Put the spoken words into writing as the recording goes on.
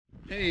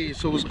Hey,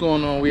 so what's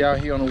going on? We out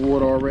here on the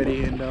water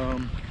already,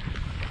 and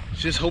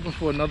just hoping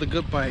for another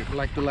good bite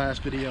like the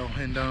last video.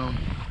 And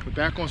we're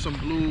back on some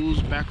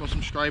blues, back on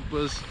some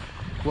stripers.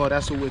 Well,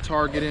 that's what we're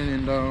targeting,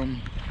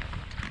 and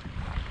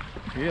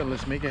yeah,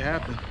 let's make it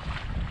happen.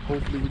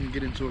 Hopefully we can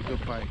get into a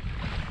good bite.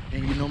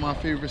 And you know my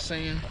favorite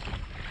saying,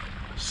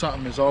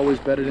 something is always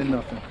better than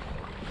nothing.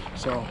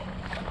 So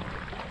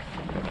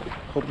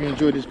hope you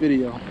enjoyed this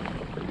video.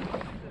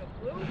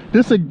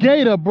 This a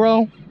gator,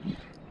 bro.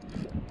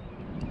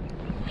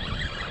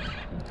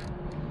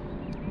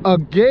 A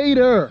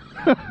gator.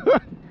 Yeah,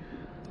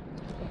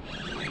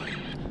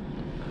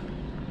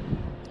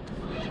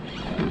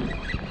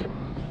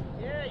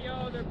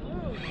 yo, they're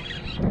blue.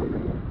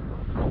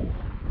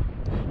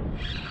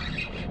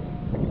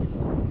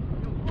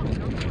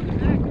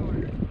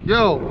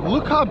 Yo,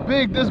 look how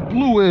big this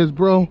blue is,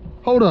 bro.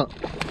 Hold up.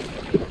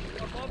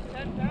 Above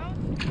 10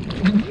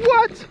 pounds?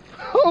 What?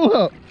 Hold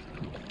up.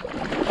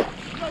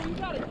 Yo, you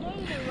got a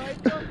gator,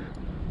 right, bro?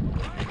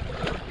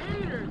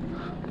 Gator.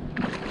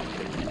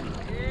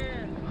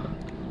 Yeah.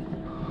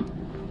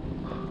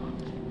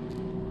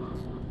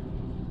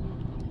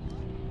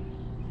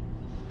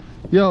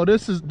 Yo,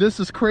 this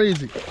is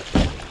crazy.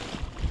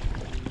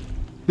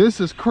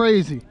 This is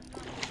crazy.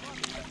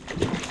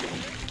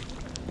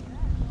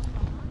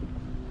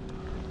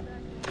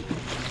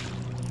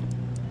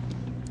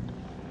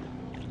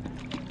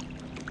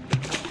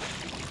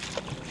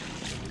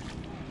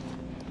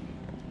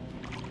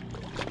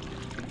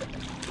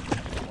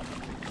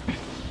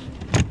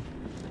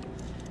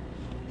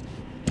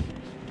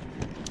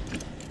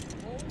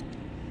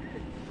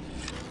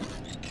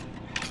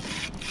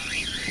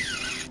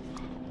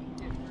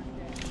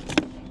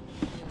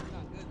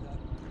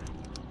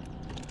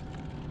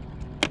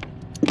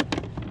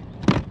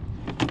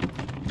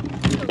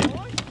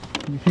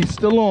 He's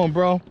still on,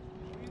 bro.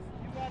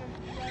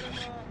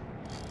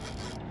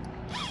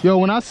 Yo,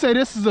 when I say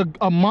this is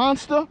a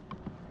monster,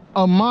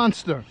 a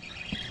monster.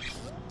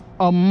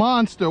 A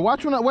monster.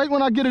 Watch when wait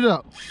when I get it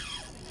up.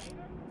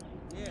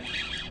 Yeah.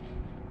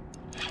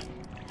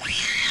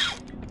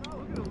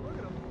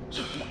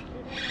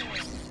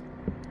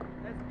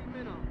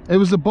 It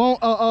was a bone,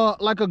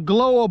 like a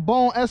glow of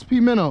bone SP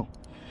minnow.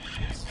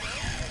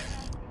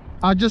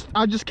 I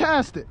just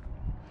cast it.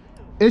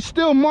 It's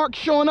still marks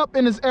showing up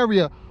in this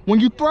area. When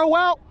you throw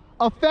out,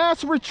 a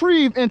fast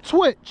retrieve and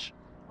twitch.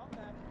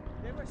 Okay.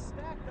 They were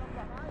stacked up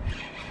behind you.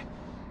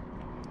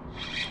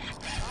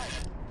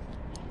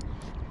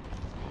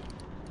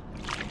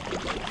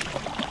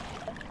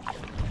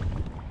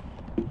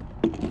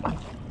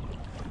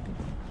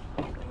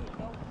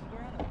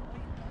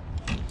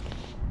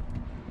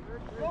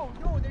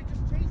 No, they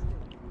just chased it.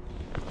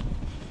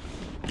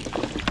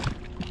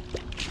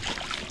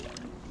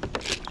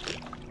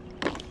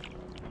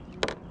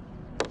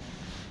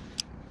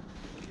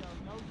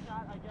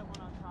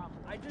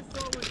 I just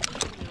saw what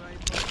chasing it, right?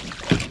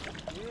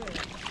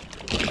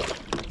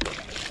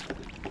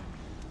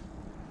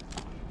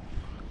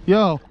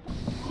 Yeah. Yo,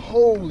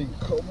 holy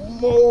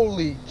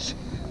moly.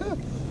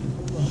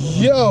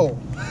 Yo,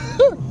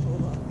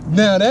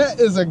 now that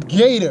is a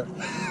gator.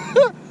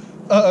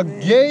 A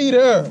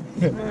gator.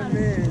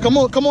 Come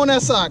on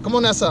that side. Come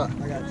on that side.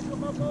 I got you.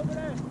 Come up over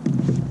there.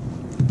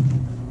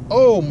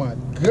 Oh my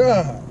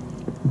God.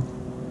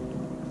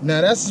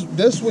 Now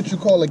that's what you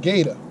call a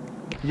gator.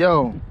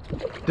 Yo,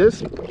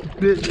 this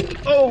bitch.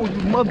 Oh, you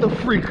mother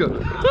freaker.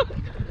 Did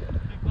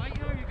it bite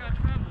you or you got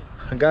trouble?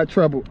 I got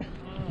trouble.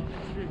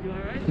 You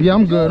alright? Yeah,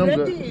 I'm good. I'm That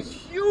good. thing is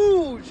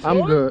huge. I'm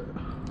son. good.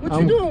 What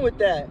I'm you doing with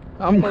that?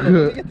 I'm Hold on, let me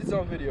good. get this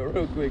on video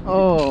real quick.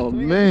 Oh, Let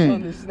me man.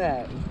 Get this on the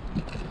snap.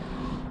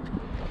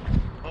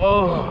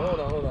 Oh. Hold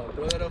on.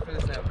 Throw that up for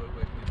the snap real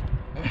quick.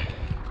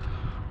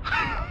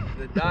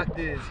 The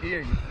doctor is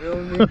here, you feel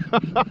me? You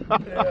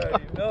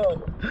already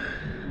know.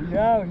 We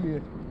out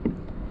here.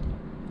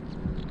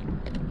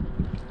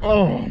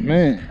 Oh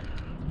man.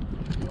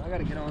 I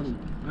gotta get on him.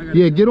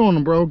 Yeah, get on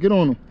him, bro. Get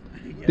on him.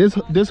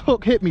 This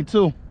hook hit me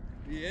too.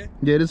 Yeah?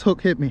 Yeah, this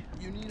hook hit me.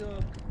 You need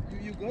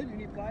you good? You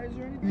need pliers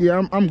or anything?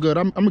 Yeah, I'm good.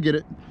 I'm gonna get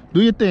it.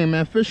 Do your thing,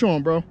 man. Fish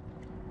on, bro. I'm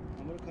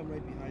gonna come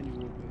right behind you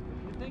real quick.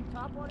 You think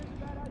top water is a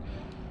bad idea?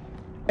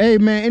 Hey,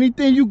 man.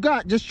 Anything you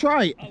got, just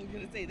try it. I was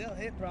gonna say they'll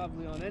hit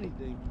probably on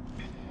anything.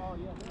 Oh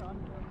yeah, they're on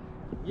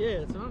there. Yeah,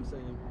 that's what I'm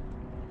saying.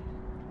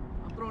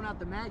 I'm throwing out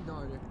the mag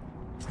darter.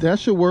 That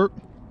should work.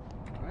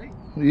 Right?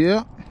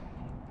 Yeah.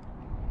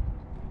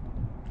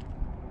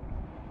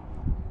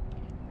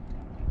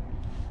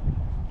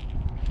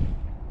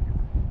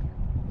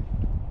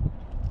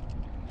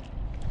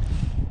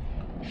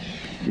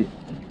 Shit.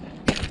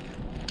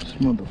 This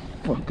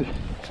motherfucker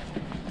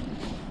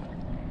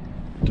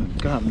done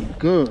got me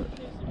good.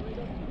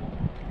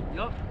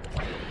 Yup.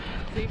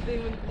 Same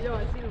thing when, yo, I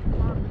seen him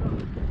pop it up.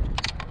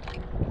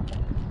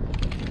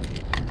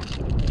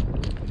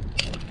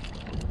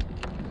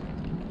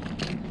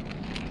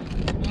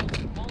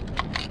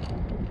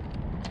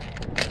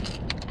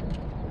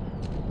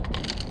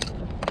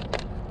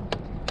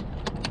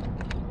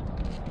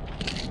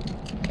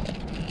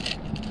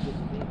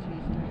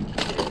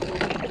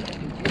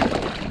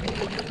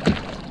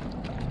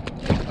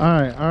 All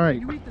right.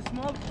 You eat the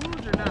small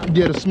foods or not?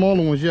 Yeah, the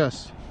smaller ones,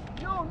 yes.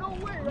 No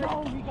way.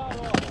 No, he got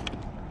off.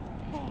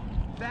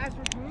 Fast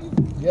for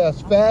food?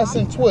 Yes, fast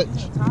and twitch.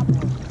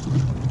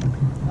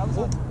 That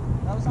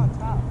was on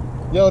top.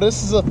 Yo,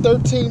 this is a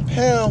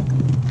 13-pound.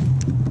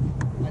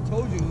 I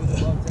told you it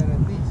was above 10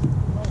 at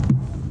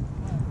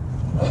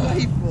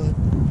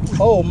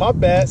least. Oh, my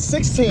bad.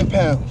 16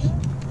 pounds.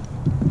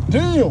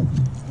 Damn. You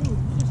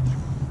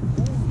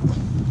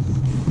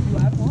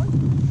have one?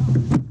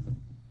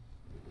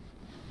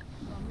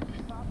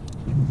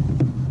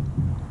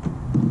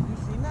 You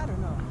seen that or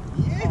no?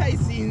 Yeah, I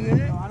seen it.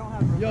 No, I don't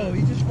have. Yo,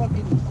 he just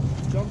fucking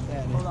jumped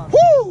at it. Hold on.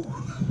 Woo!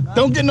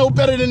 Don't get no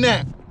better than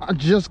that. I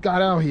just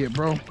got out here,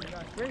 bro. You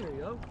got a stringer,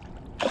 yo.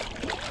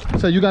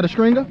 So you got a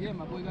stringer? Yeah,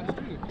 my boy got a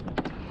stringer.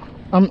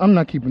 I'm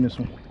not keeping this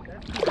one.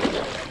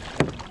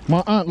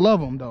 My aunt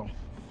love them though.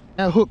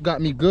 That hook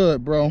got me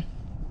good, bro.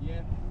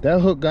 Yeah. That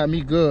hook got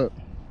me good.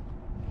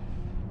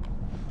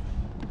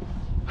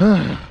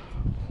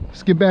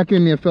 Let's get back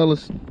in there,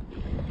 fellas.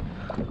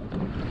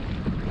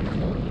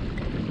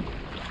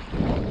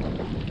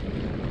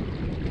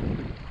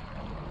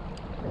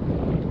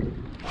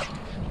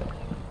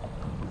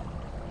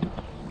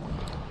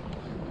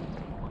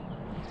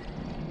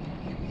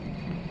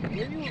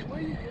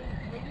 Where you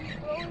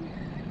throwing?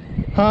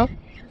 Huh? You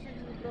said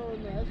you were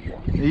throwing the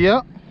escort.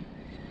 Yep.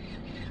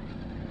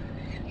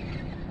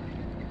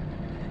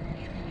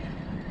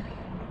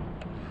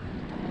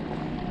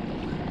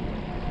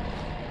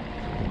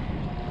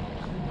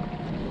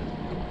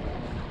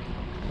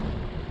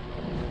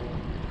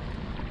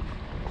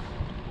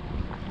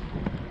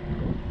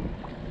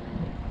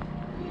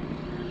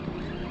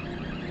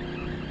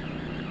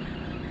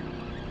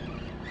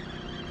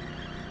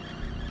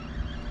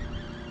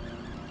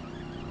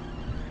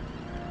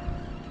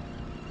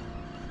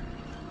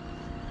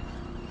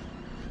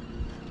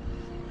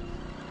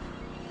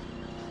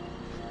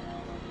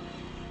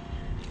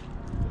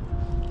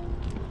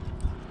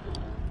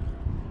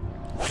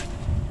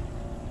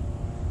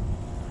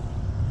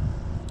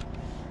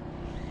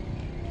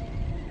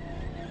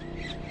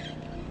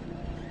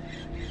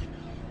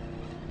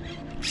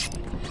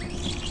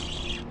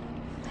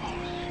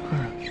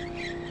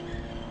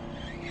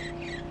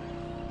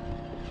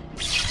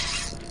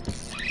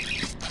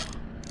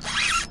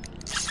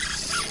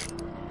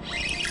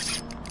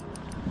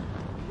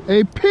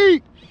 Hey,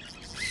 Pete.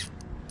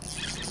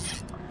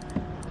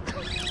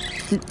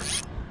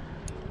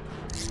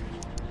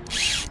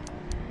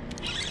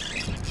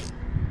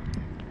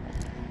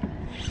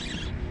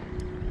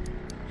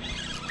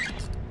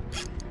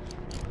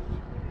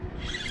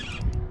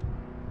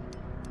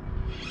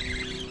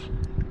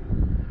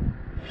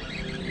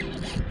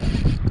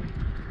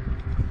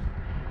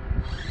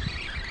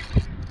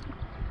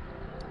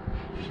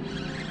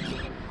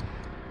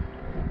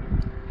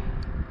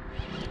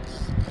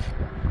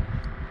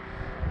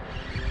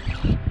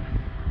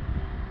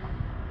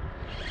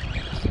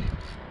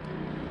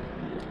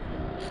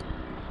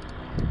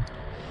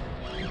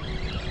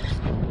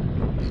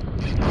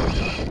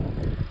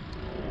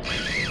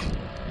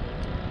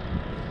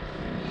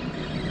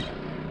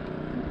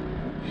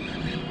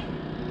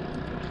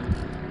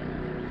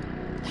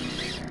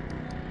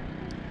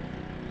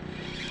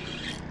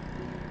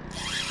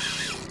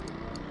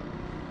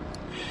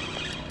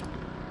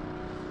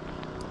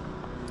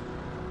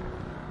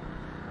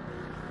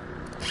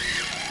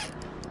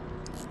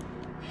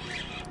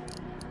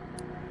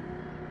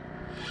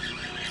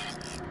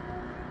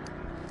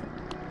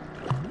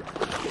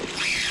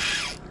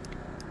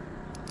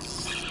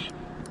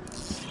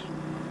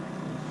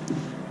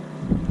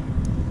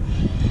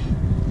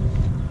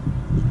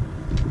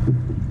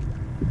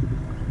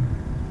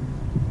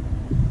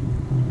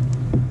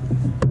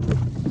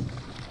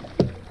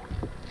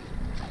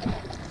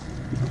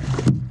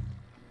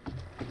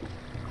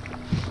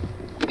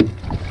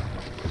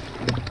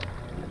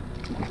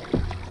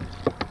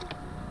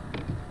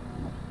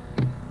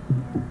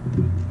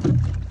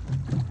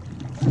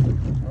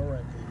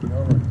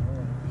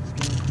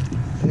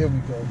 Here we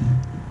go.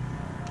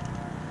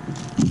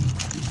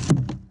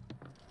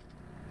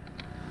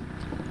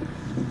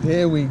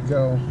 There we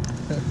go.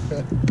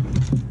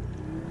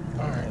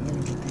 All right, let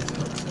me get these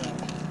hooks out.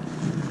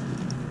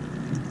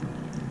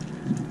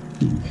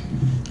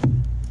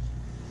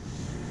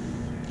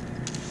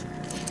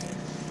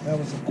 That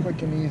was a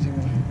quick and easy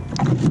one.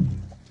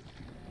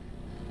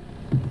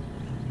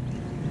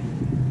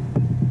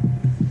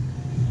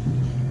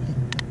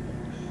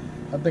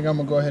 I think I'm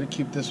gonna go ahead and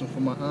keep this one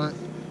for my aunt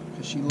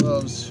because she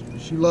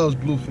loves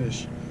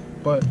bluefish.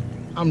 But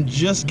I'm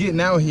just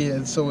getting out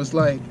here, so it's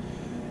like,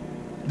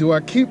 do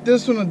I keep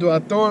this one or do I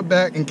throw it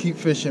back and keep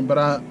fishing? But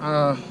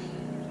I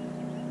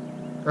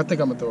think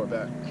I'm gonna throw it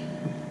back.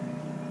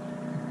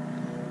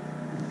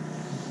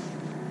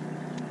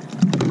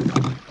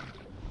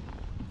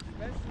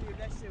 Especially if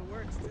that shit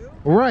works too.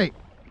 Right.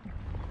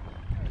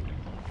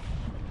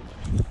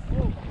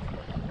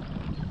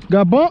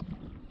 Got bump?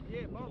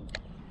 Yeah, bump.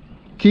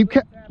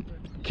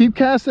 Keep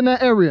casting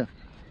that area.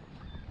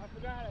 I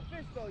forgot how to that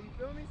fish though, you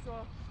feel me? So.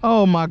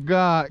 Oh my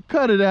God,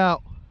 cut it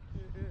out.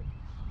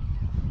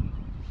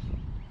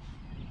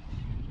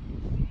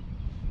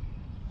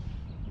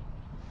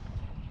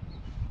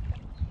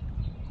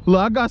 Look,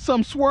 I got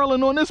something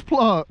swirling on this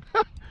plug.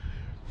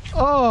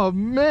 Oh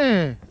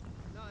man.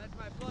 No, that's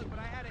my plug, but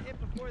I had a hit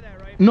before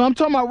that, right? No, I'm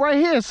talking about right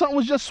here. Something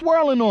was just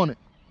swirling on it.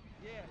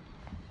 Yeah.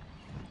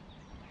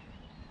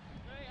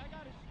 Hey, I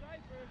got a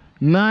striper.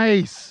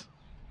 Nice.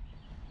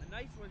 A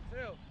nice one too.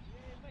 Yeah,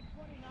 it's like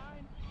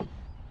 29.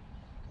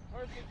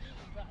 Perfect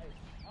eating size.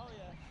 Oh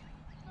yeah.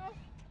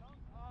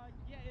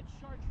 Yeah, it's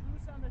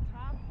chartreuse on the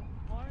top,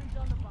 orange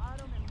on the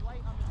bottom, and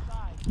white on the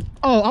side.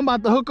 Oh, I'm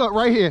about to hook up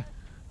right here.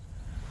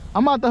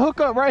 I'm about to hook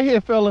up right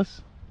here,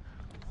 fellas.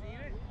 Seen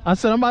it? I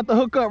said I'm about to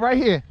hook up right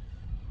here.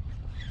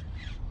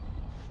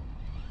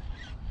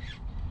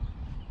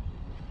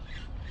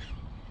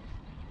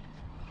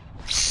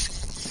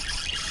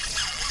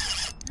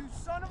 You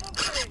son of a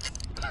bitch!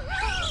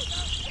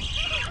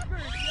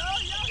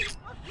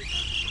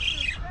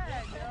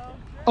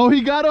 Oh, he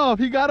got off.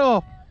 He got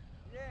off.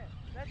 Yeah,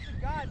 that's the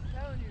God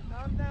telling you.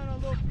 Calm down a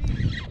little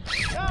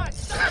piece. God!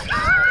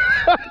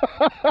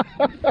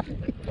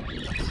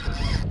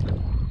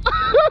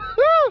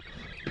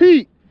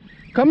 Pete,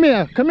 come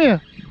here. Come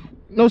here.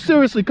 No,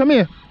 seriously, come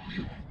here.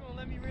 You gonna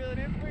let me reel it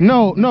in for you?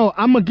 No, no,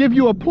 I'm gonna give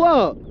you a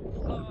plug. I'm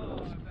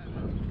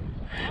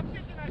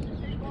thinking I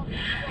should take off the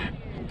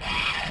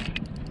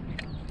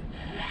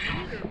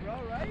fucking leader, bro,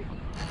 right?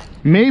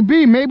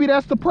 Maybe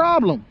that's the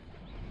problem.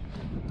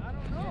 I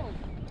don't know.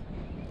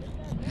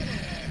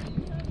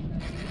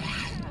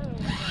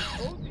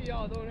 Both of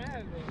y'all don't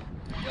have it.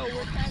 Yo,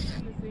 we're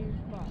passing the same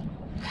spot.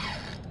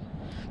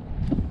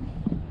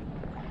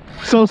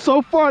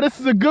 So far, this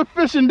is a good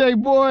fishing day,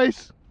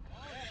 boys.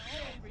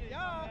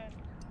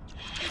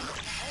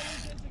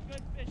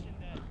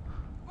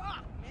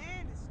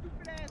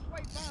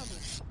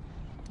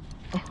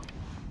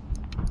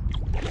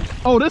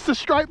 Oh, this is a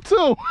stripe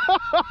too.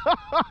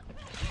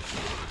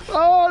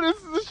 Oh, this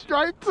is a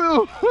stripe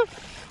too.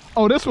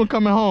 Oh, this one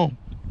coming home.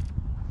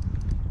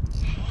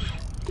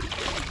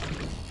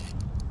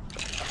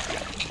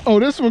 Oh,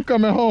 this one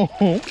coming home.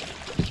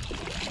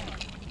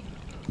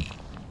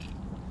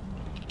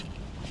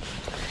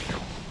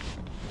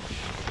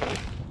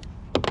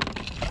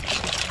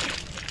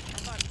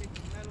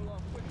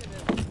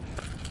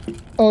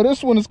 Oh,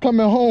 this one is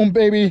coming home,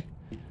 baby.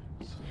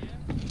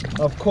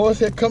 Of course,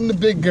 here come the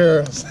big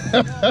girls.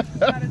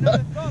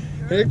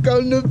 Here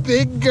come the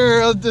big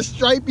girls, the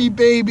stripey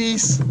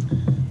babies.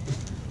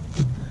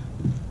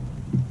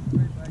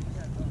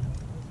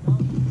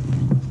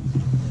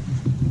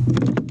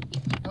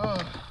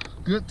 Oh,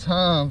 good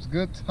times,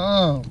 good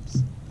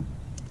times.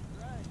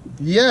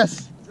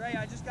 Yes. Dre,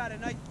 I just got a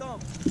nice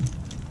thump.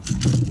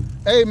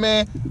 Hey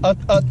man, a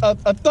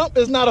thump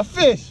is not a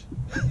fish.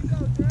 There you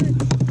go, Dre.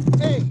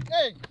 Hey,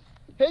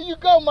 here you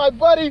go, my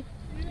buddy.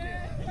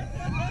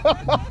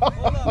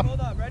 Hold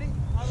up, ready?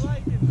 I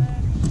like it,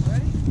 man.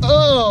 Ready?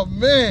 Oh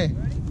man.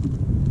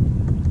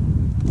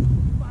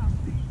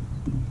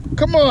 Ready?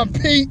 Come on,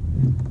 Pete.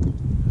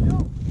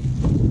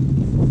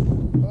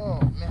 Oh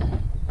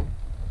man.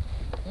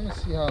 Let me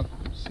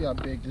see how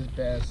big this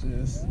bass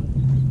is.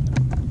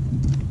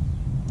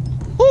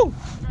 Woo!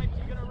 Stripes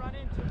you're gonna run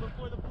into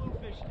before the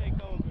bluefish take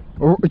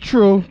over.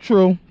 True.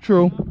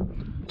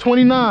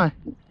 29.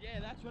 Yeah,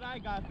 that's what I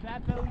got.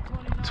 Fat belly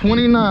 29.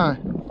 29.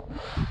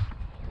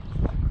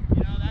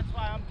 You know, that's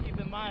why I'm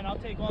keeping mine. I'll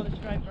take all the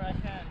striper I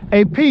can.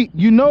 Hey Pete,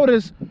 you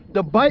notice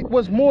the bite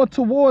was more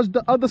towards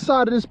the other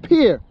side of this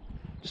pier.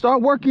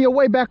 Start working your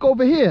way back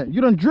over here.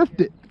 You done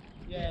drifted.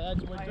 Yeah,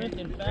 we're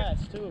drifting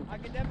fast too. I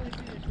can definitely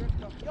see the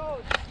drift up.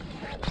 Yo!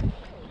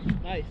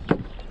 Nice.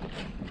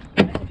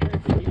 That's a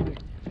perfect eater.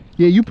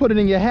 Yeah, you put it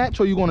in your hatch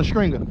or you gonna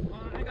string her?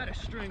 I got a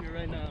stringer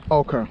right now.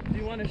 Okay. Do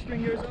you want to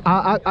string yours up?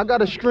 I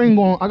got a string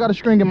on. I got a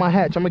string in my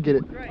hatch. I'm gonna get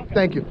it. Great.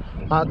 Thank you.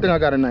 I think I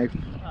got a knife.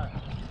 Whoa,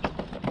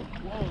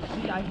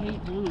 see, I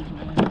hate blues,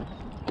 man.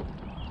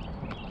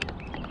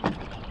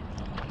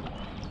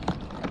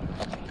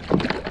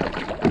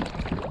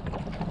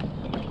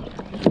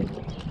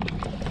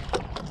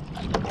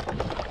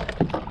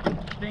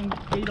 Thing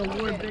ate a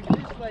lure big.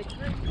 This like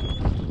crazy.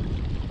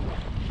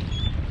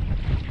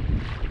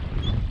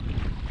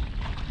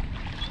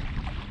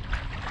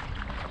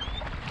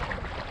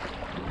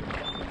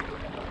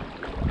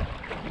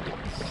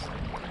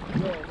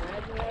 Yo,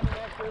 imagine having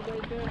that bird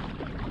right there.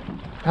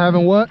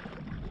 Having what?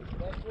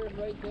 That bird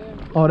right there.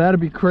 Oh, that'd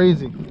be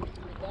crazy. With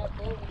that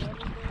boat and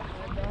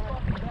everything. That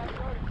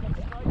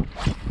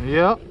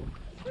Yep.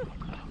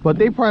 But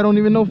they probably don't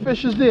even know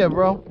fish is there,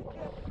 bro.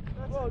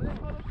 Whoa, this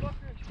motherfucker,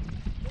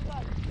 they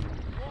got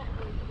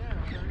walkways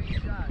down on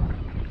each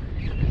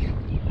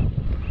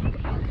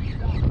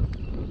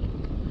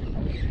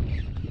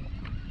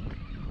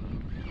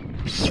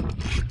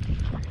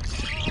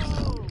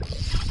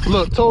side.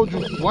 Look, told you,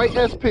 white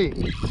SP.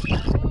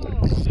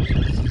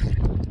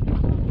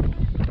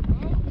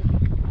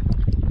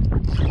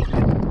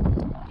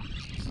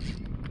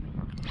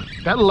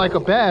 That look like a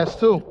bass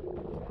too.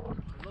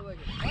 Look like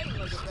a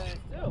bass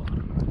too.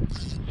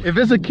 If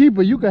it's a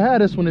keeper, you can have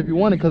this one if you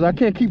want it, because I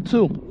can't keep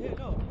two. Yeah,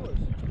 no, of course.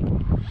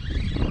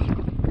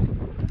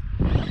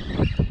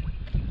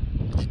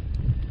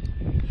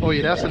 Oh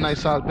yeah, that's a nice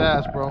size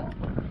bass, bro.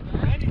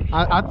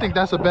 I think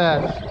that's a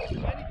bass.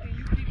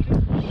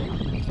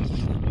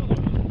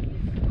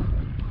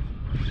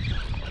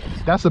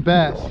 That's a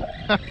bass.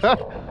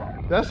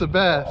 That's a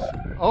bass.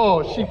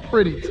 Oh, she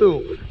pretty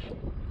too.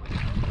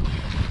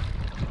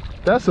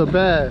 That's a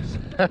bass.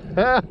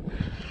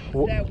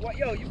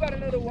 Yo, you got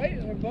another weight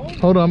or bone?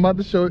 Hold on, I'm about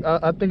to show you.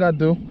 I think I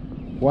do.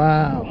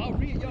 Wow. I'll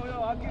give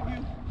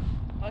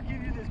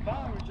you this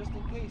bomber just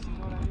in case, you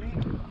know what I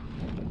mean?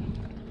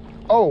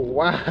 Oh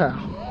wow.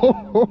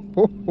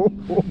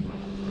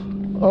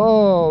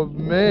 Oh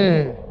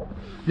man.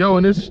 Yo,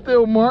 and there's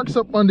still marks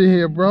up under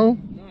here, bro.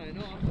 No, I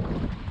know.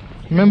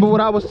 Remember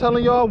what I was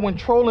telling y'all when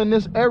trolling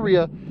this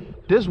area,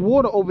 this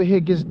water over here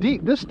gets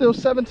deep. There's still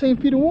 17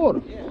 feet of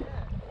water. Yeah.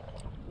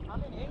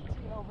 I'm in 18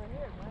 over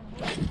here,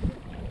 man.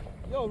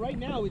 Yo, right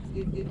now it's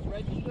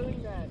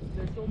registering that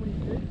there's so many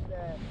fish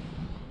that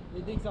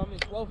it thinks I'm in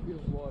 12 feet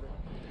of water.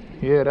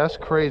 Yeah, that's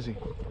crazy.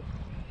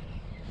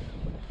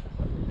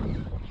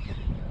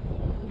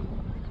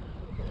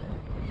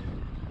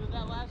 So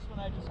that last one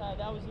I just had,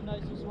 that was the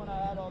nicest one I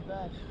had all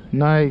day.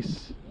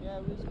 Nice. Yeah,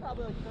 it was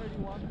probably like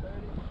 31, 30.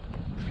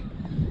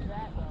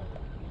 That though.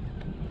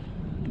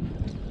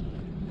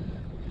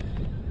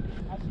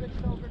 I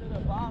switched over to the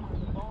bomber,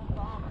 the bone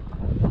bomber.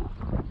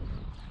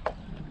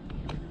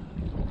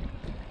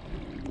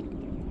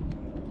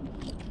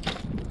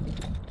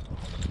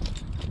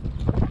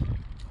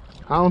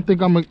 I don't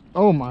think I'm a,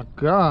 oh my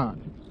God.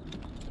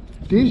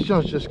 These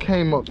jumps just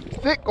came up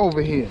thick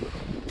over here.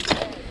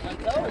 I'm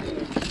telling you,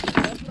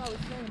 that's what I was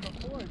saying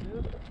before,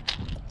 dude.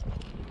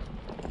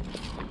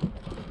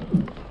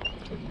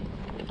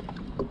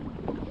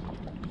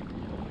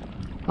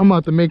 I'm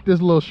about to make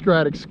this little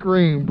Stradic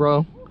scream,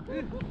 bro.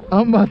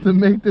 I'm about to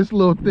make this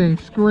little thing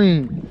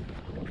scream.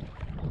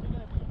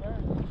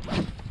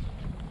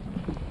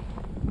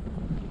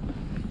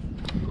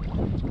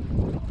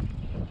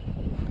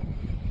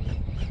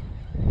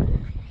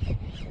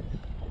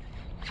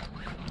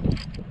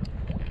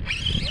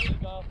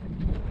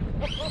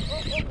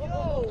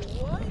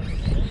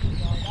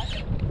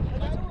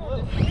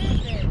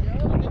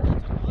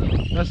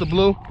 That's a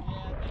blue? Yeah,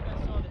 I think I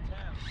saw the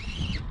town.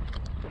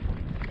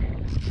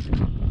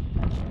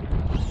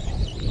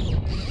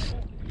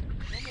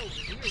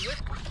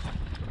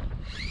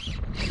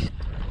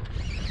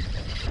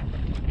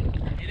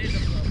 It is a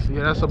blue.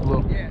 Yeah, that's a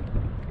blue. Yeah.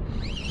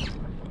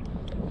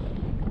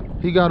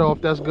 He got off,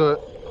 that's good.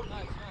 Nice,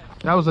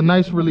 nice. That was a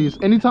nice release.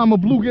 Anytime a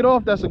blue get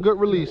off, that's a good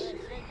release.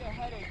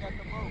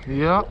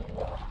 Yeah.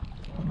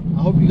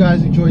 I hope you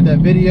guys enjoyed that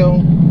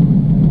video,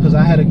 because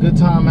I had a good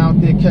time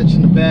out there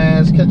catching the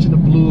bass, catching the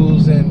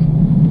blues,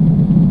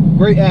 and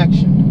great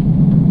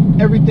action.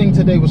 Everything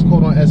today was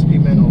caught on SP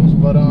minnows,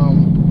 but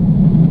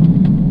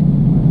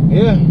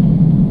yeah,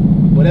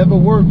 whatever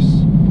works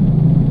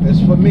is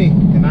for me.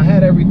 And I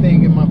had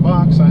everything in my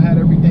box, I had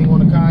everything on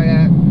the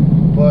kayak,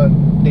 but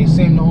they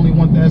seem to only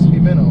want the SP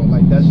minnow.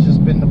 Like, that's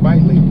just been the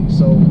bite lately.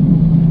 So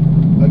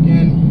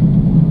again,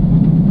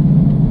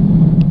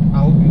 I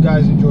hope you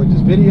guys enjoyed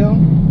this video,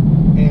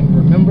 and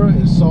remember,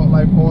 it's salt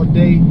life all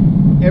day,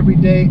 every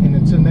day. And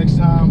until next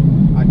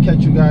time, I'll catch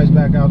you guys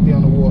back out there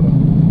on the water.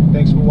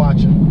 Thanks for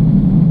watching.